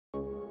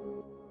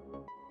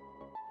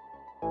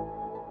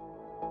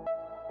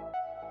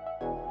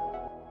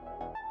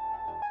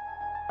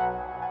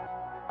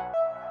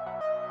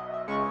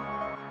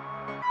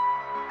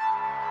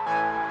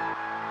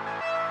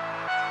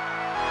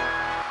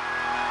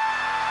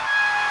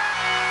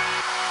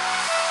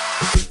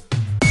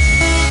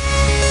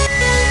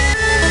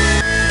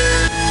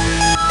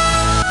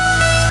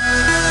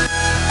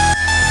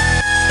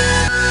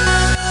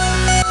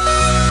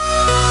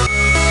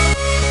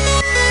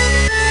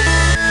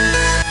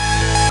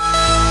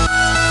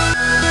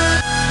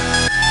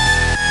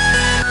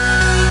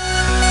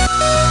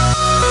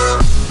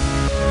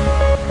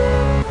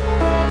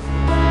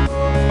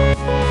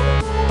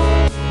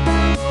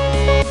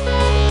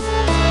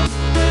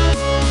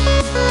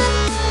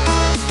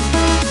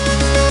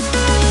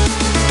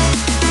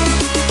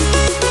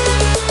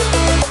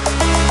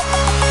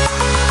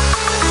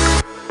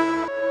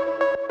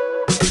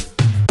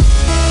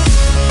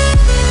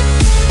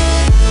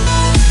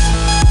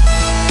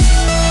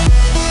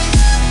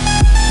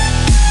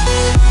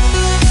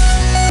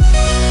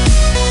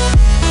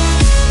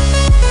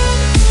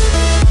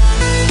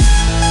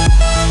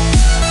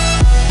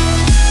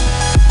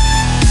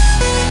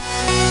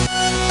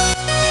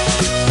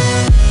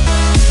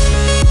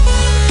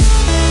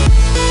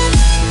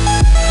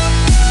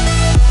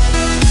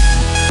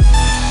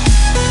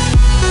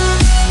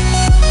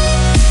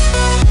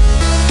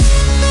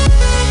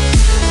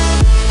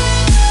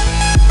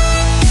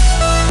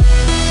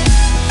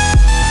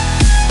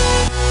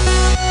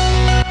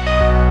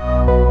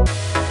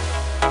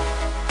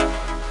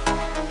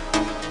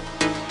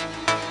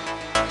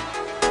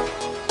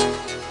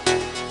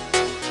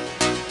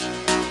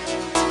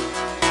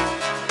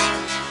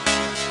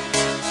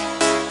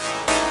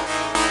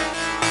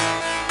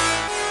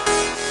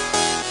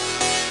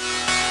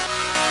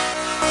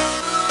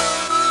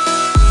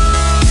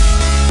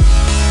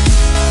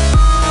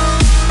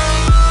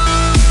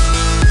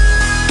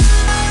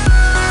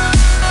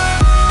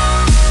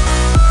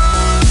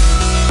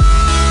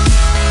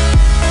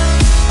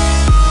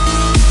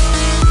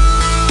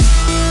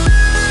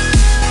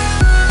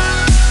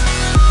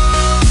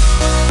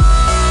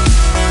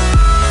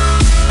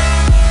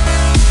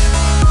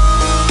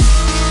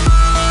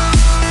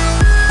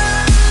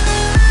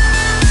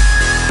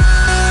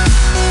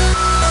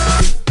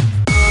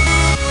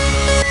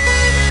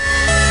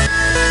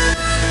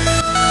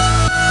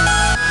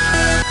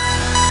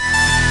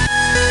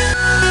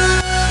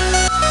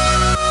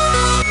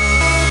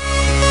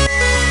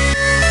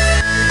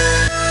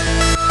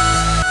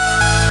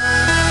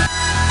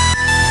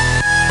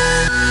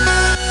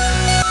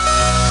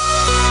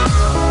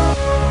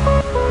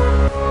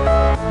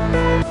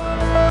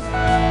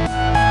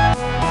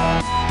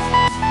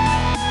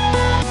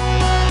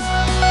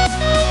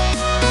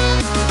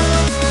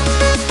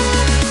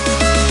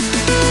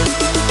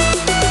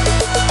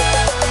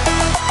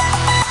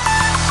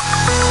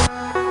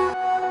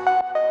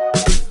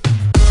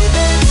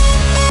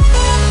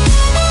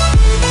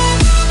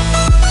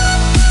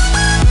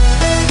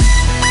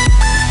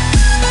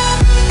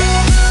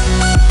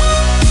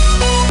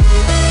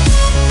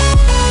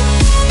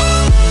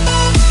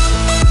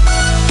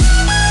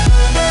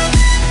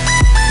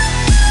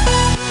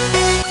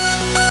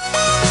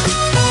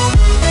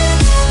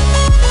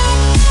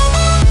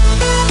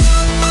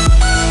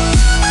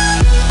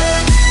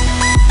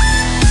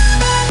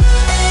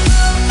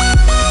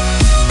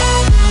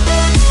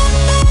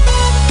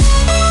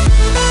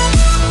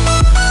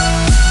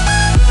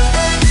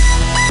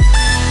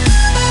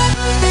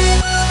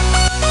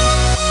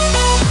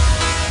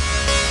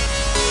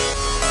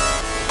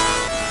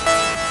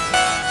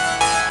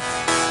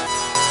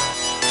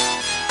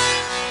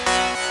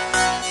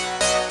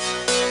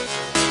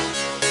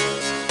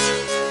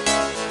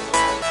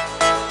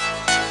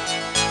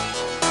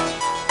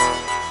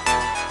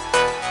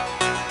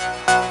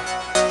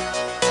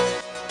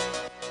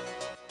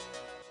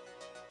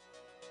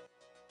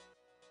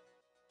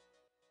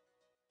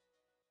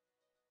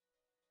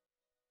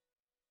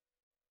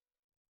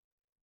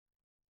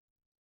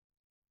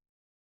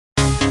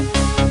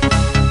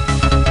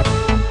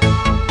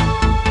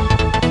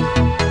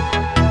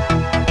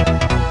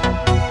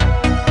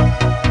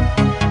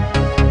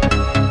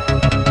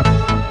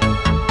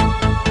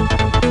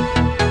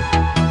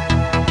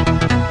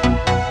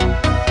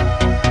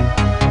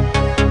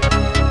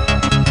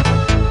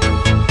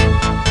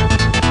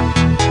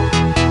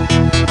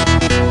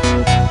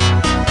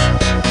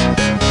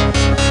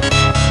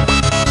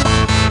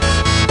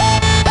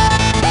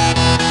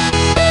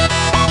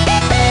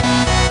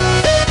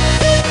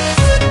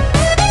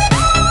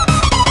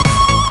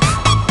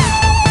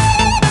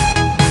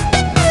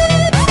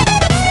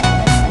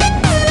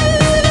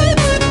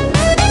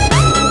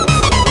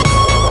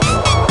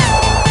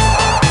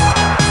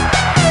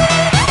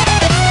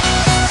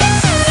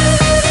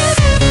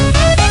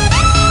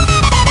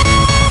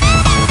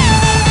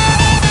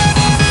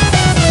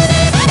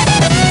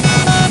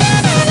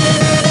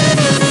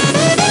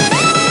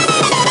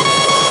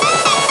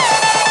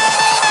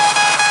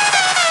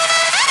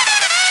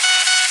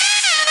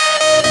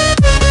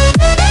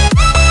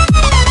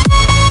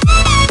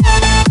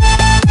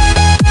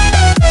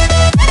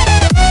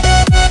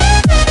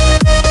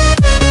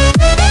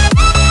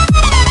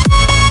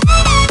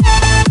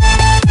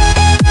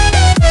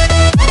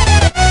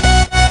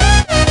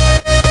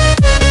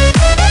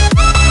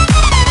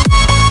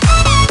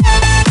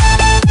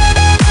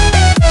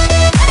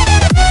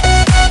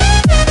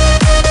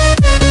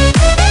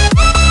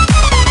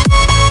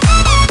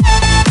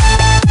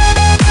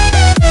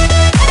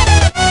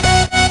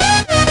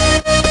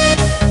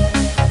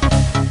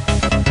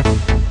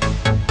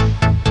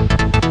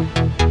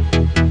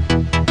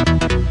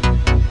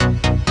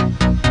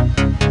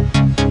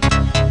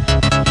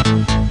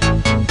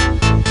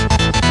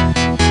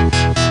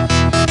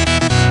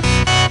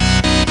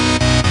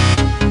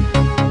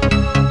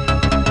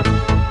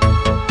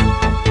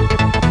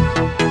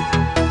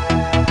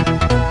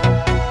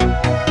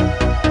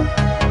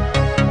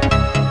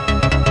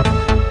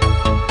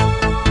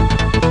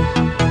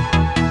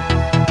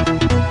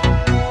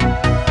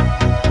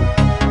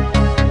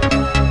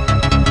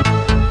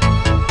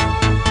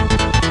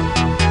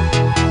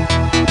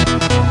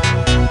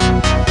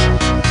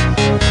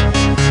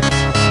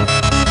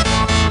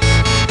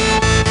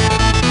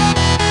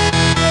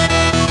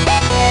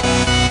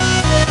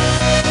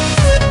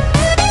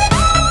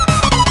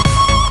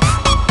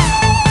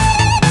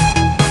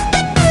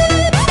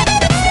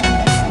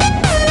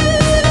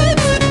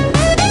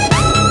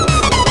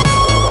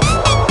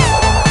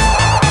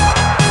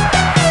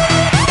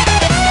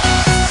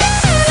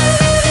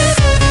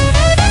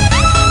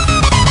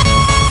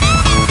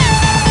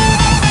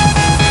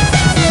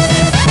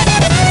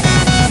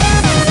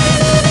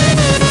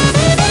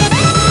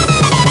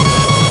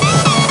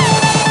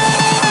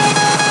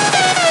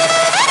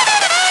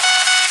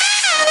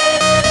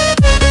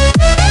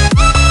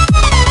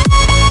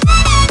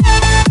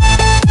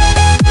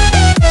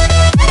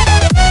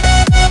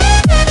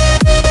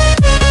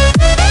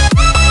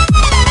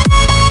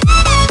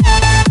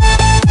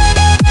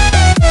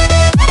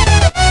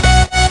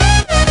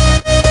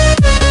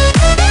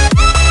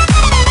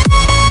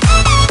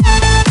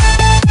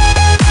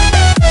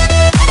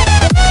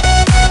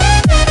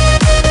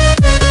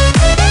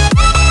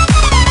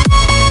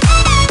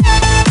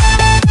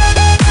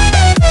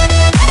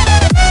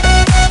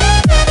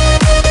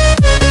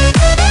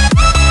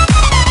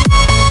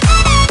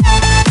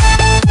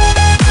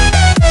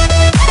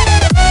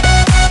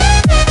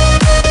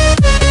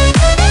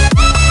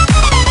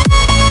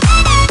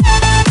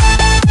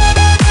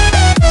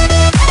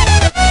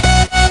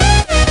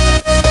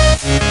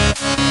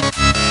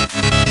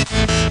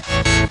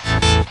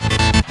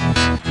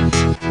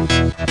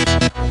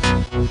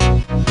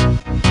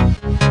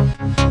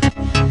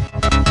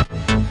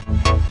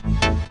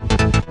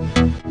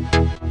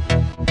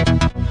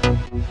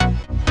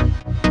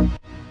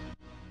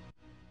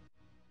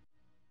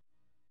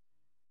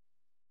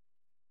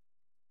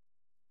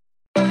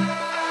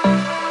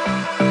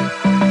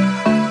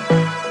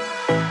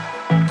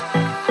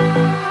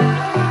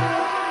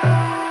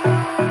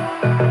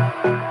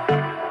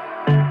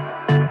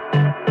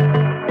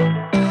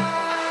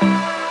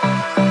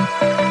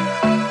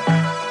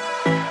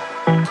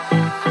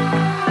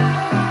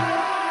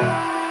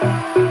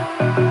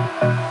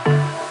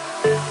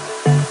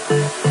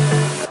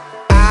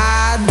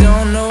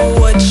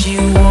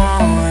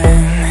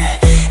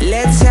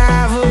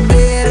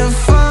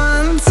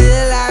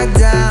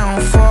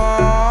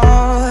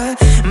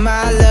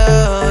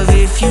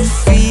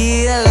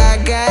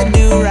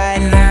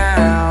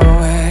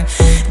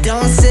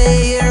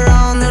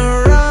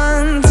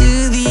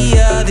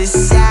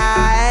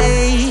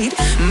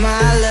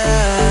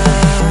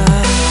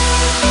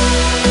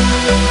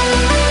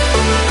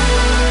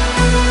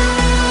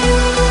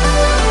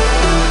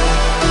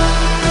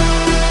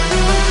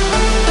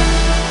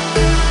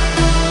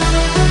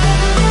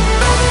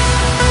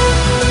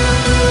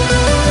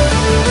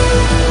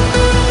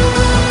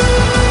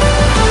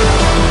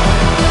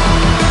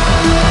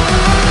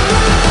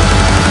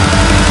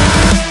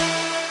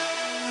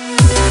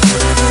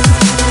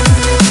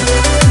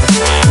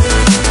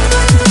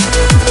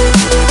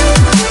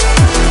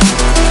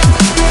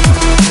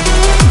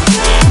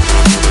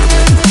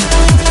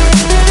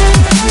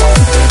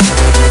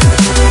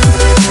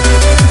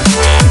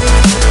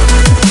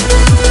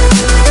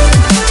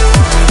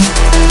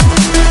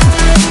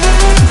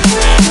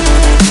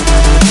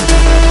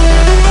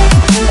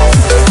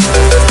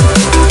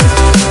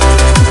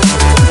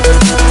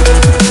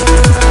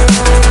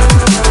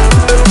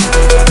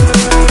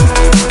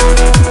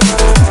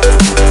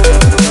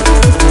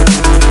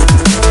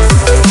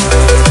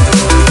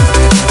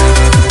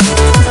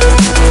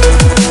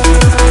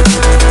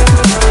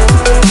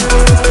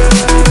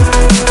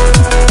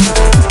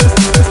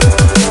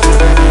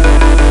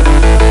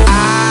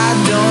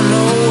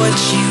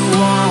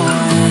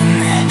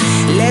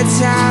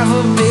have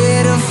a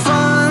bit of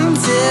fun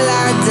till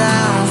I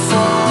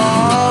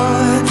downfall.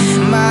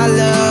 My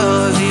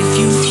love, if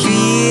you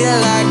feel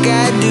like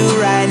I do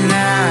right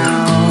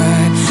now,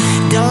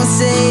 don't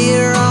say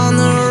you're on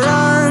the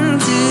run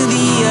to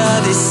the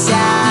other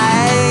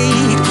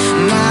side.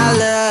 My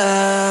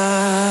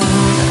love,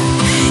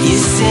 you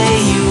say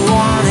you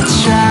wanna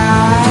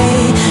try,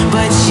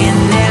 but you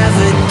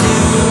never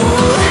do.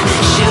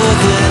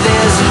 Sugar,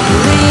 there's a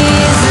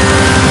reason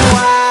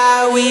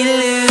why we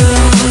lose.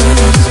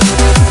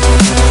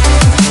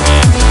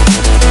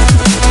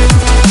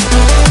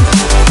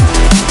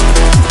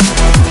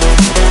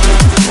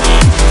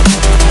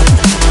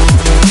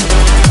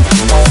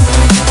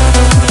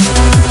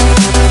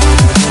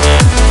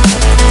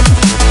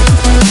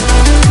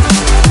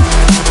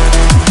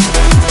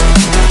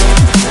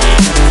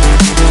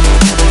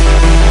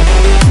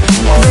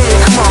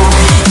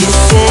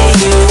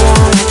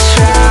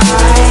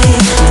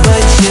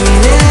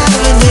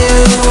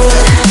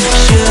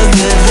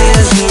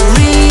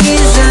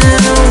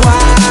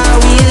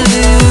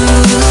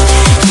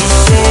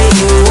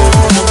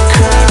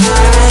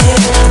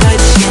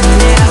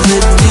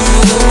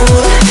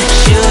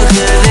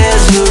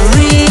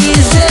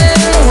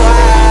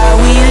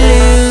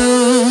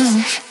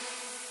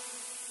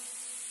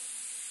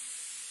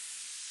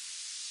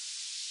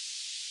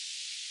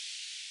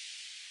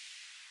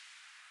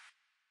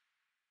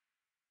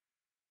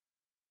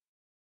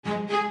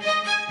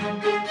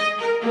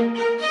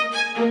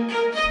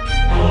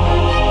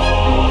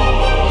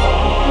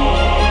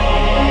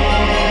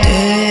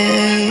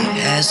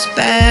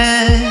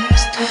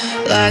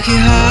 Like a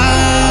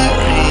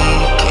hurricane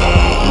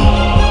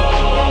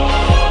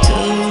to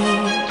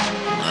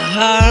my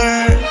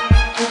heart,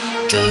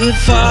 till it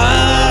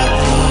far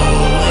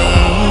away.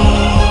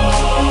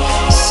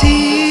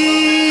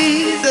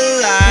 See the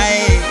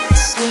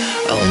lights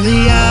on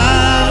the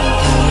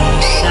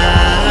other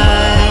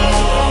side.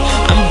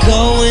 I'm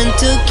going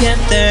to get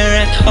there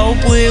and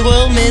hope we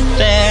will meet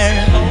there.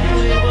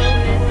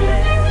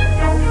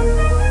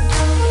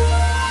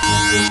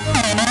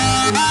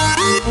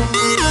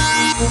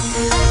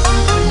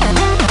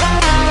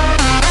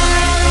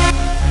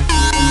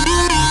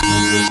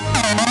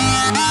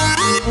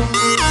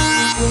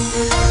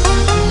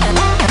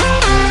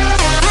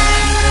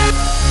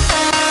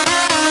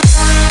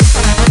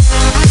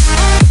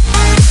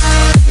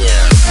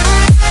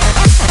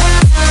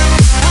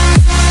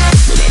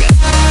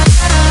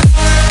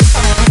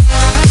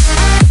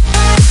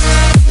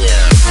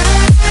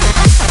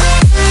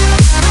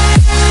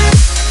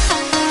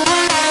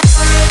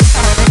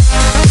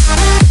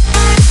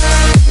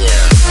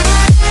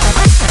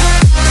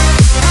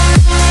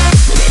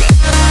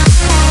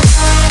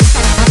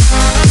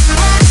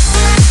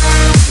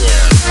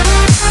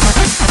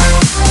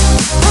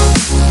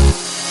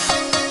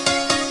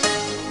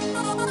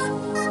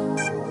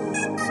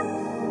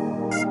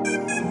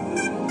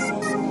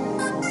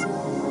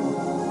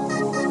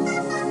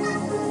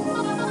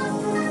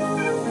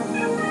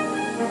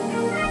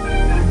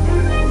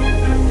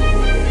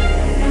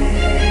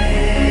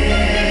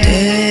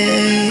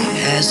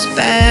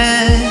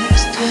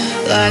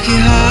 Like a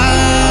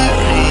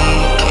hurricane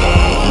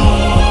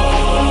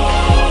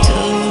to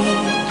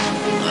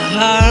my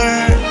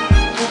heart,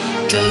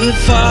 till it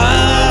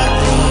far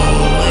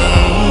away.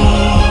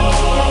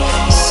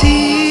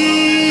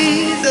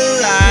 See the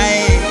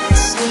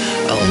lights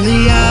on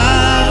the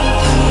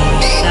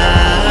other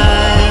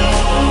side.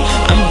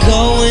 I'm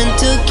going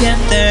to get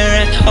there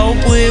and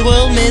hope we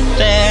will meet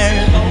there.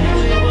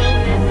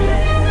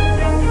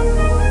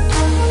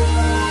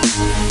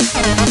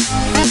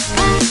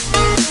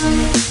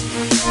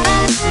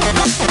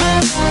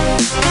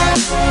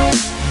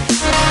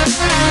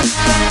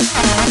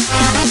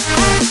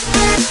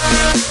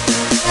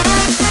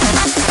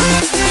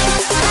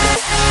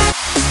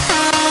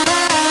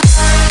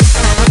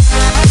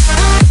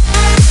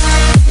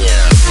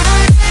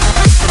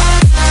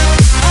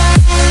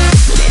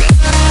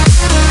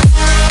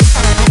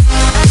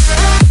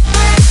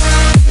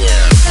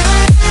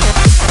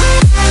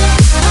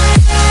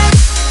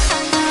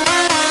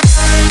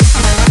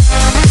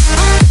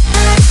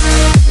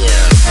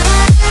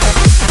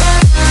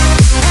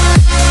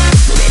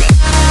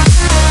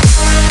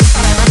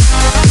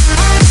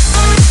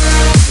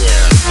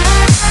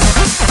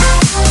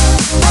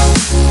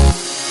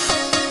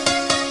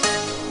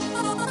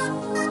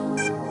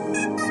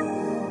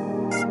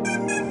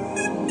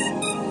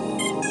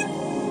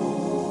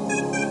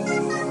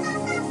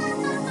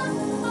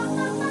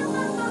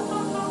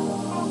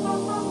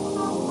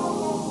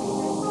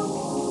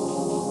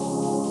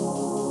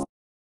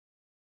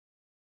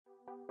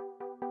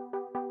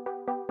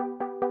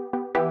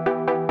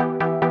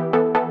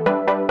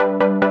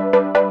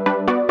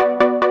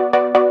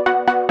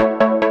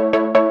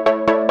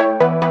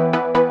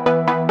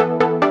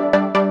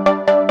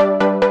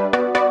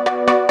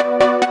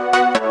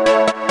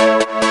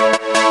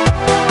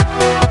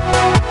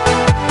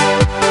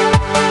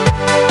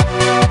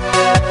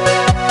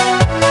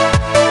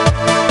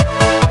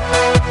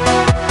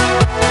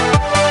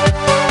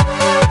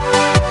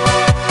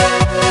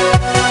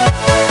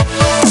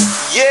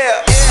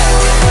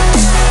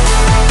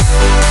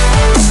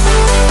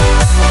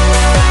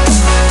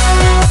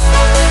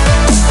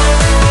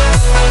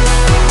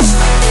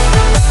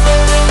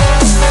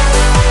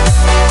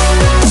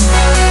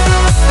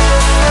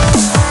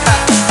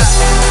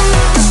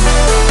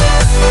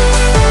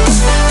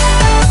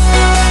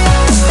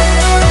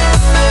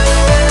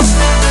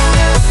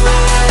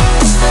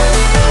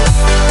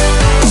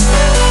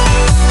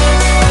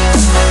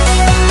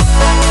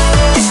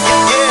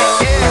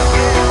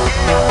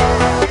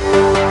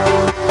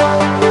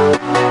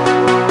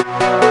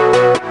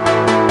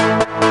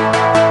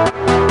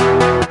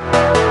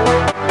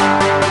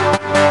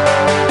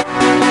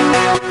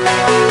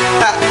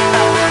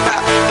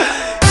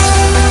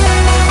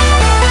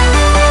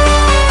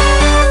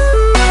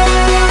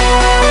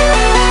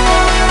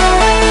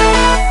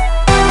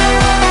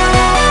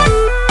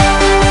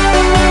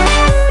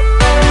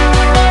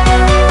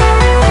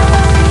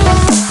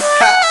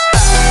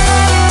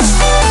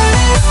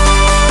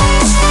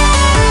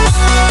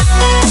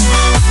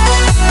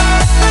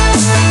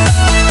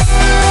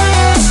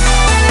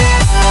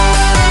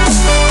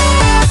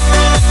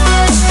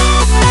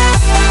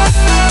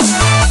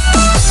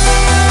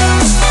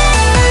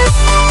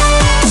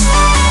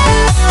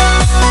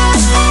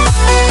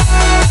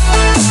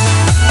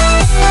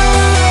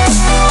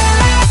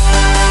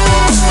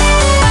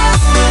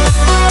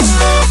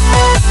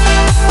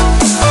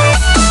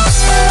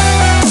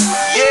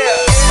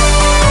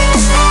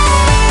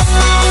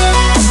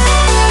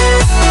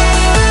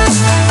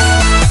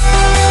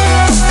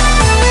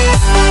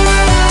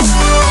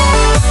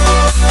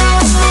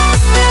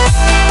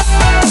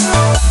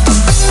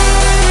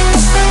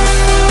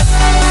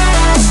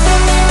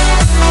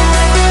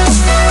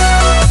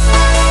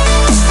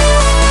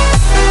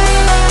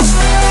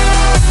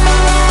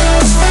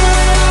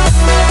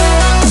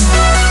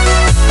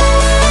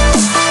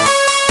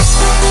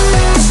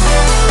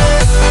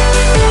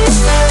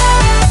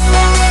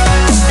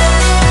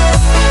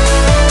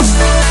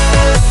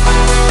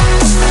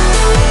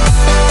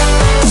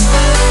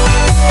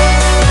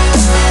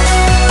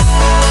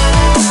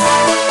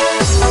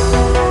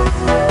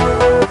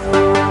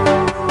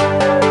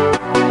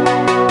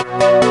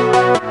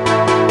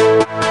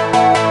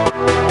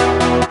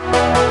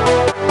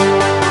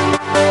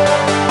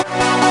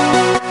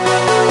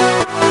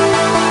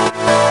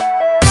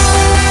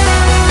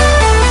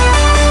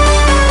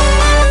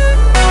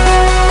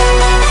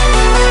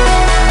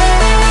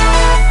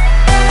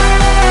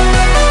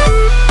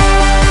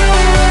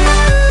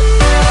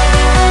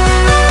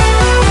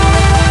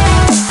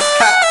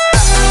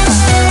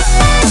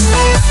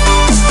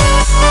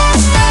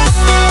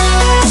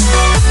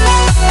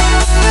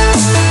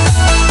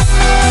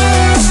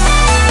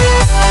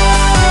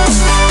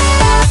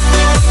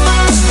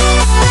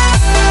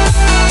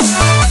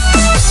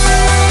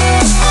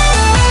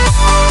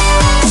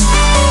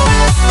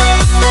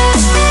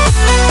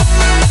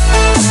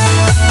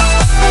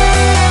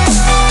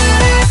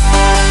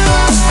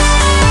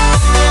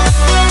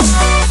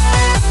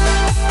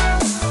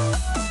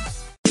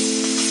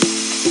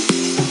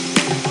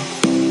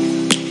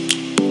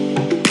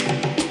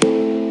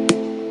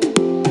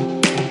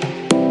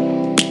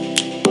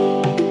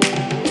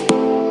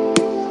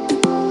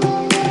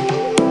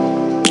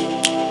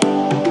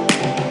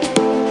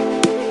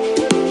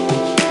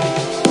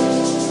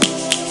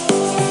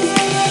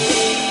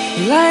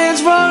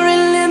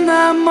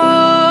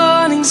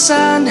 morning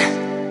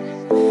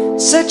sun,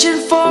 searching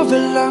for a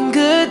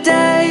longer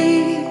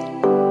day.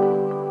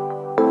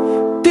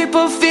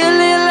 People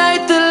feeling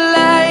like the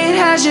light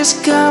has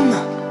just come.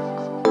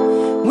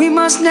 We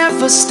must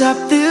never stop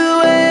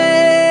the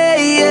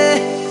way.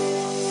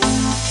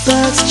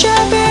 Birds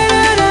jumping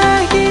and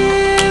I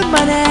hear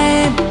my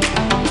name,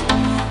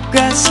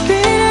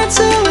 grasping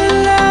into a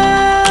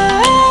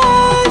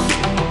life.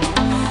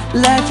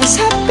 Life is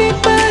happy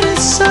but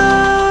it's so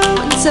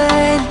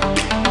insane.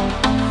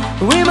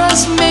 We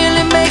must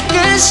merely make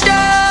a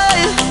start.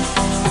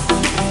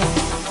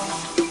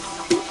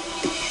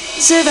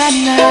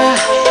 Savannah,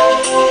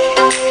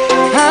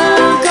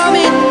 I'm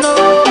coming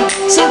home.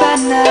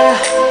 Savannah,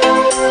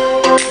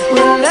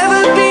 we'll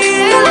never be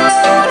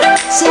alone.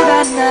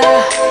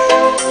 Savannah,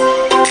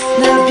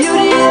 the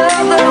beauty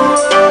of the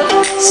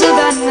world.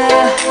 Savannah,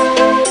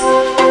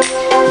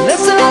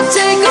 let's all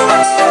take a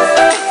walk.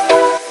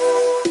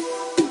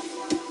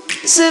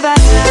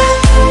 Savannah.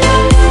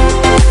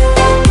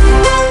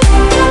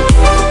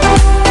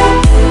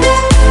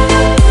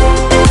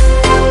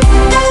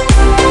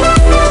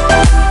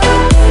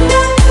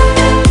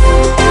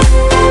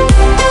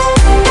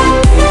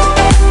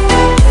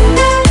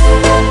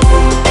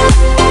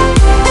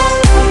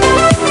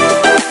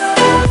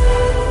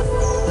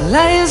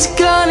 Lion's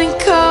gonna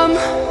come.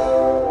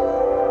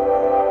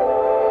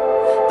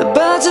 The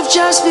birds have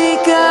just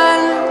begun.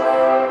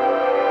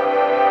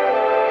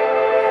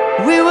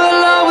 We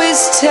will always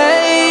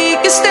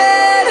take a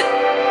stand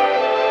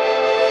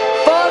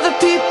for the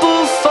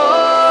people,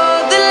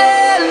 for the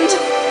land.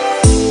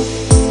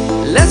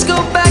 Let's go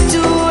back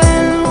to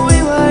when we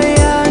were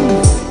young.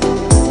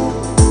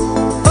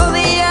 For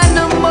the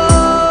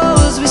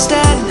animals we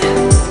stand.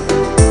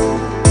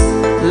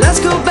 Let's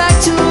go back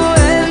to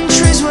when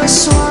trees were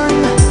swung,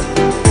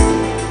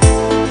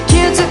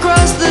 kids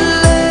across the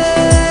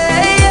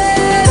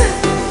land.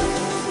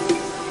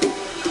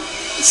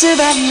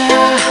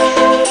 Savannah,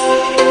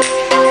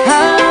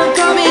 I'm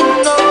coming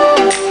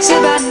home.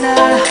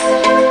 Savannah,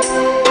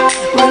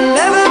 we'll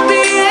never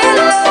be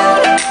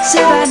alone.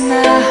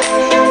 Savannah,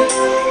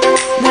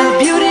 the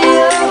beauty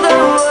of the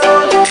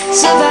world.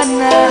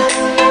 Savannah,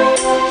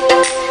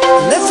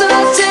 let's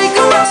all take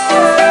a walk.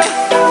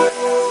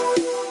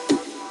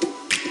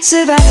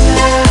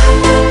 Savannah,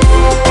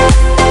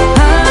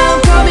 I'm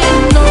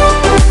coming home.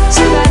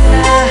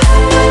 Savannah,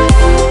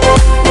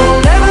 we'll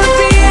never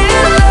be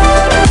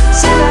alone.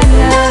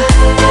 Savannah,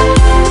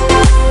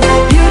 the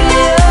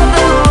beauty of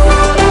the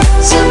world.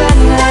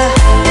 Savannah,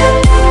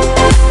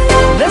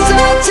 let's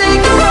all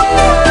take a walk.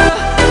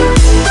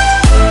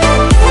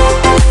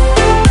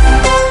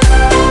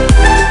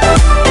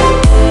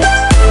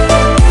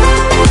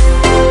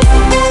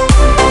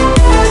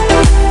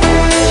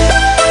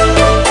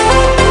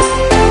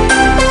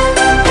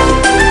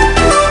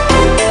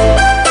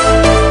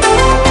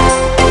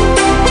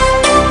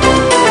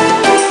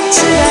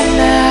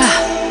 Savannah,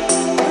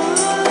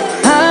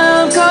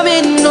 I'm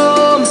coming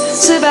home.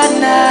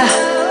 Savannah,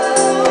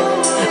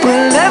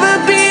 we'll never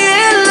be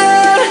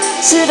alone.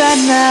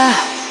 Savannah.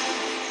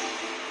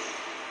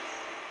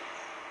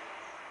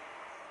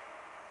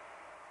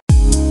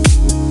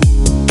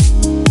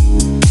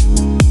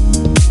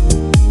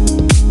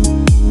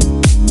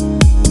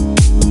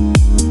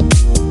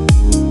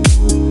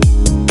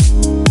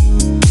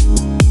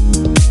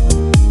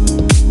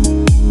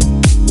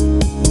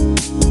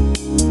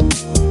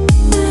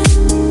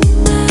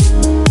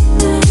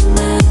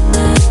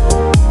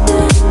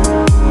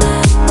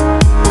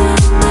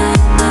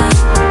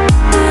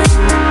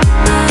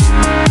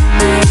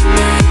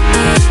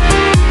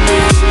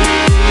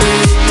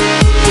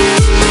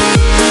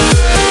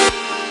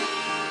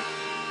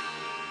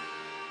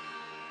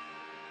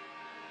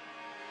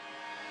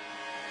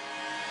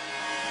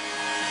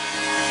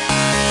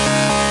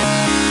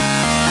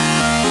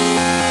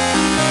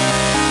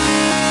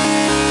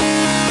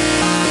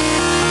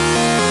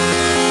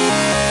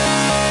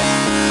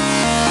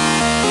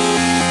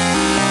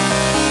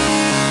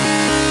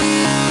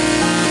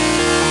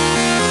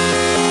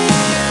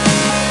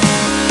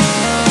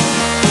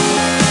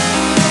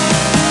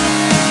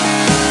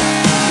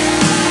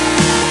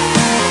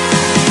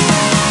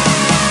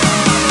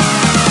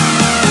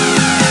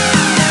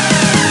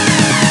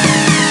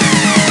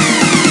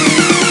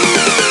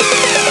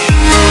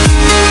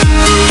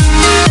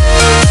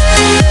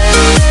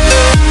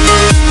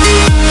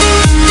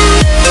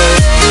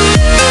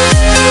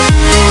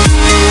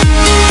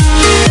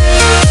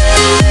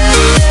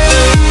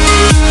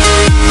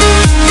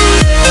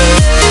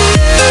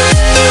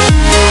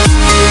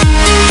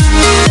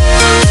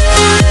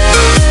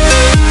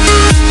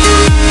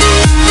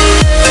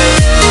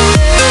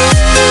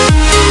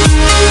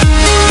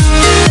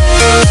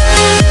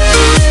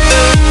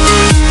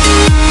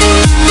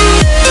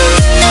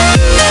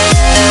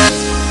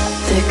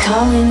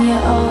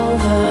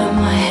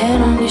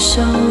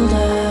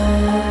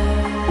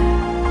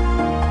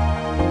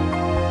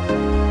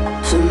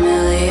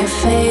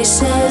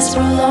 faces,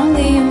 prolong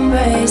the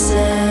embraces.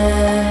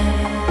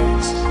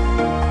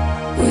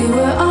 We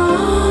were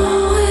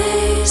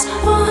always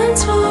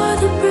once for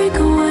break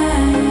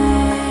away,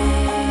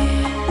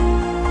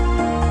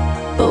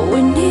 but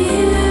we're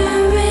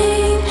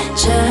nearing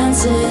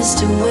chances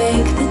to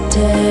wake the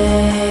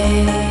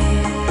day.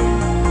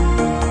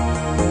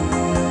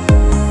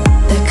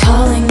 They're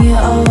calling you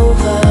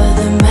over,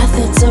 the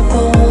methods are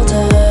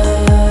bolder.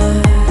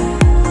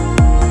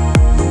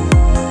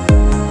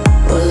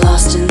 We're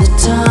lost in the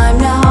time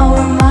now,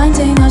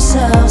 reminding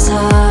ourselves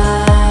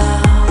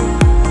how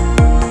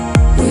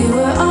we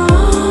were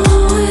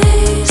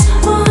always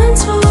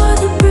once for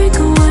the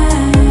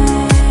breakaway,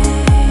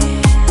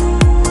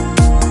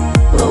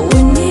 but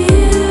we're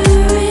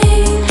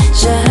nearing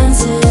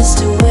chances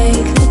to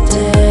wake the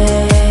day.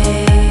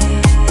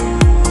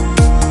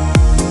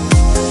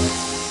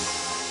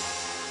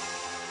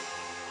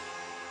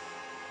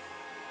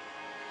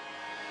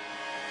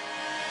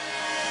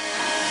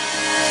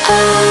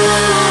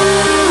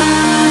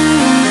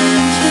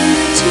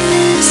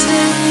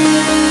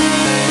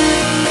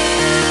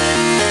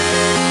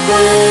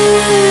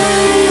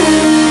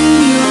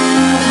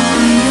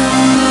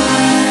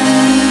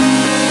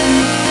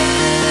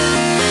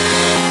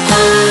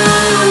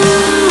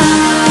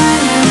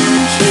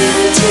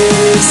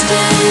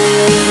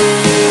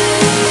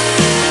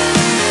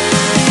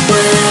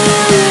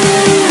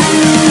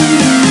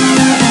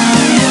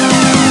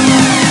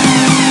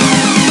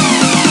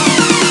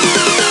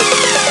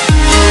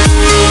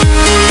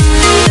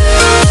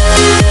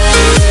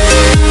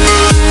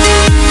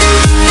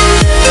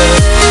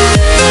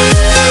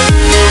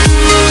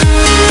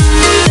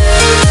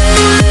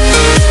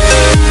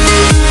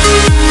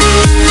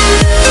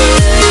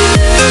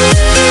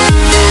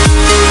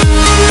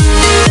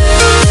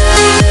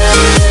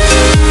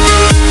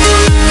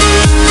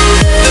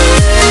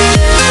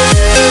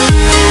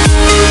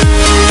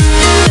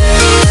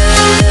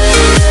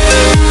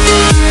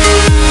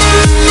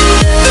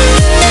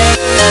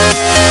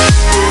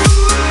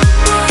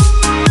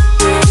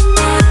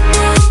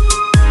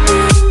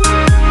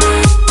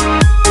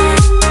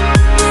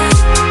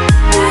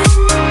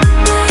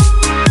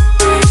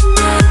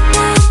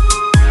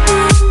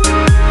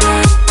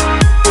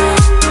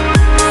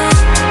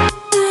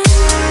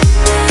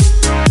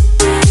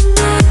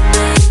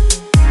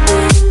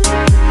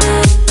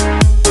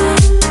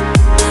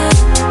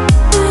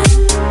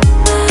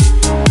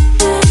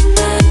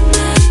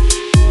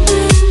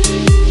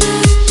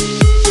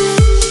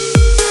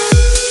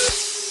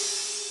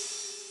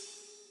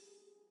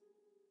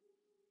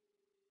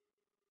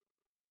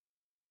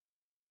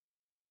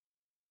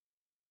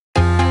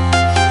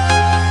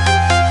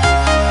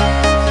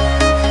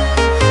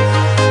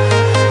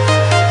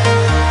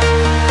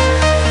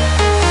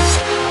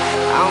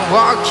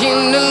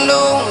 Walking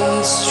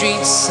alone, the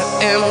streets are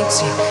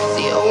empty.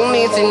 The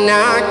only thing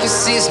I can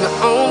see is my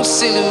own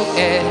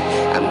silhouette.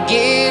 I'm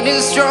getting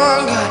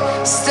stronger,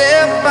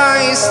 step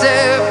by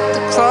step.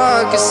 The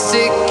clock is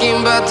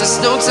ticking, but there's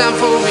no time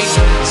for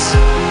regrets.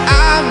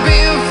 I've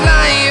been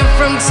flying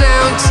from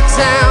town to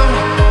town,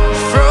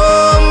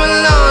 from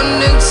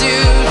London to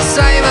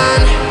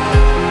Taiwan.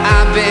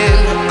 I've been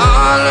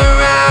all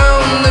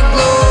around the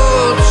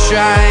globe,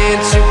 trying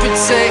to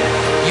protect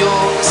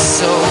your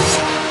soul.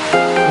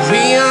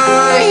 We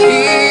are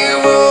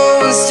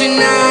heroes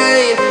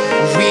tonight.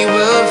 We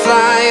will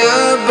fly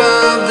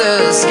above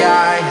the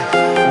sky.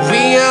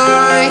 We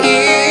are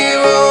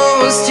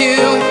heroes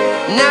tonight.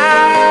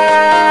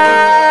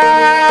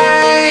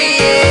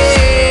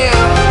 Yeah.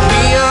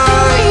 We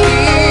are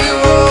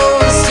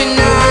heroes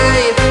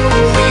tonight.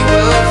 We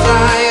will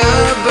fly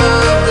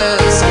above the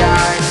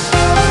sky.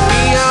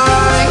 We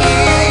are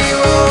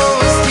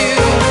heroes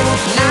tonight.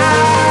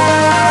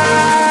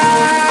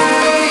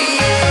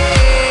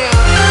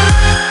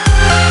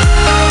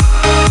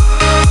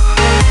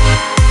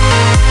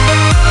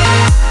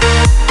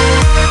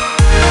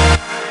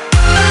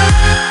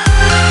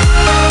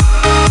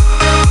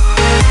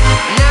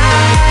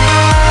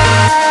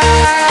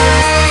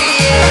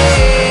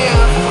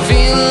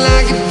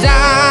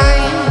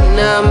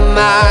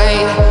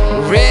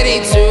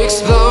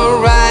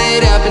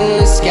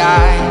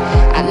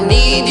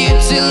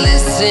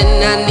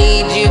 I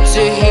need you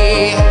to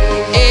hear,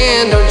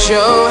 and don't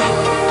show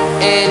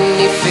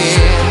any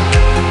fear.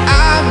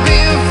 I've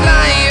been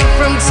flying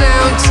from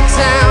town to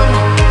town,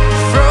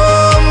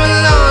 from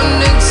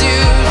London to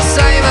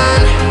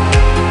Taiwan.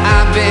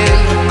 I've been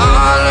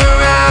all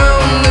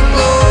around the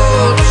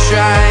globe,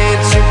 trying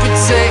to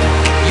protect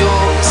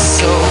your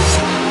soul.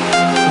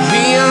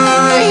 We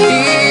are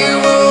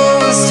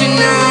heroes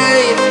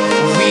tonight.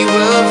 We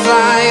will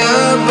fly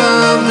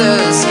above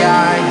the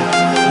sky.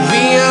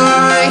 We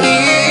are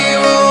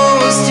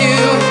heroes tonight.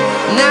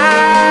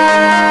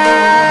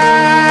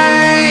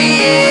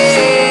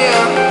 Yeah.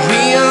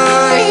 We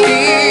are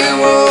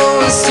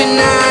heroes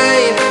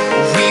tonight.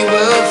 We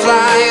will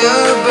fly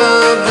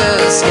above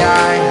the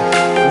sky.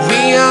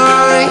 We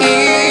are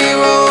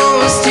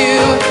heroes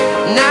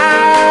tonight.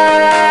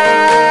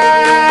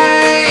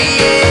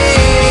 Yeah.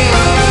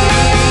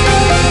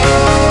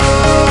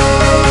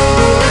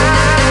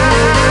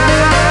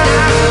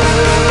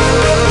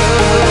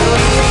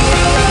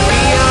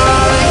 We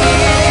are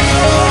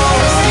heroes.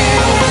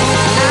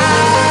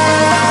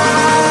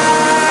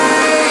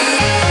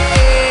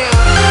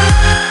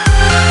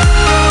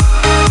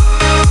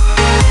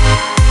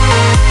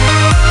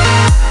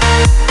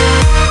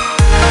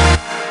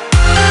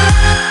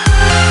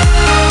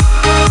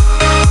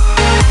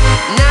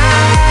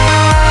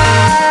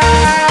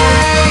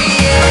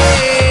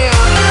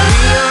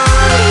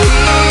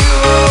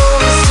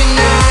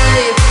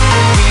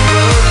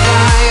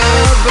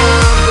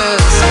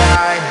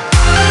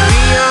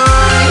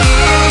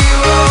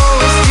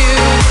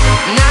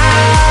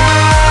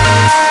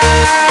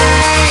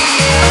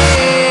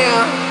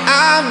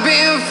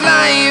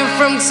 flying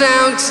from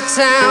town to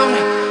town,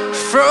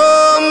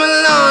 from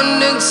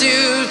London to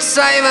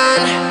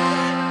Taiwan.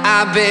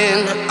 I've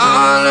been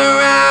all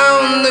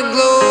around the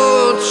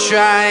globe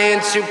trying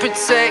to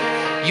protect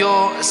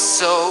your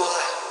soul.